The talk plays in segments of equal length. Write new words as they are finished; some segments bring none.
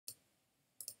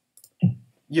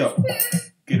Yo,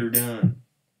 get her done.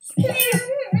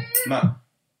 My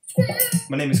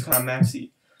name is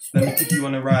Climaxy. Let me take you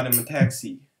on a ride in my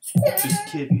taxi. Just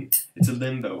kidding, it's a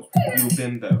limbo, you a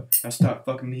bimbo. Now stop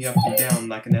fucking me up and down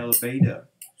like an elevator.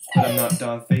 But I'm not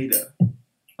Darth Vader,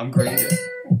 I'm greater.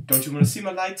 Don't you wanna see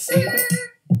my lightsaber?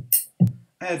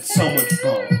 I had so much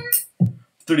fun,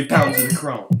 30 pounds of the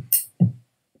chrome.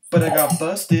 But I got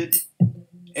busted,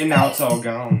 and now it's all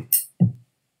gone.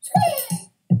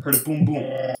 Heard a boom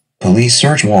boom. Police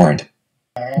search warrant.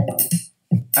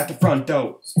 At the front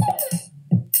door,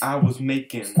 I was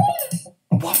making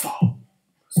a waffow.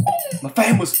 My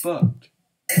fam was fucked.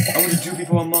 I went to juvi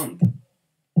for a month.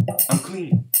 I'm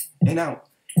clean and out.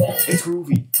 It's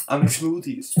groovy. I make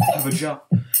smoothies. Have a job.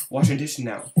 Washing dishes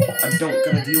now. I don't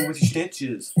gotta deal with your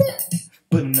snitches.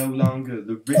 But I'm no longer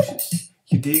the richest.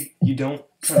 You dig? You don't?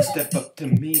 Try to step up to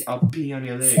me, I'll pee on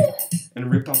your leg and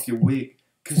rip off your wig.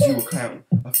 Cause you a clown,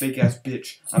 a fake ass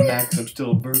bitch. I'm Max, I'm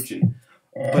still a virgin.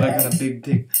 But I got a big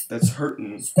dick that's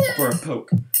hurtin' for a poke.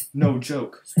 No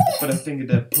joke. But I fingered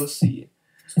that pussy.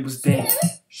 It was dank.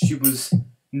 She was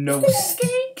no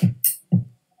skank.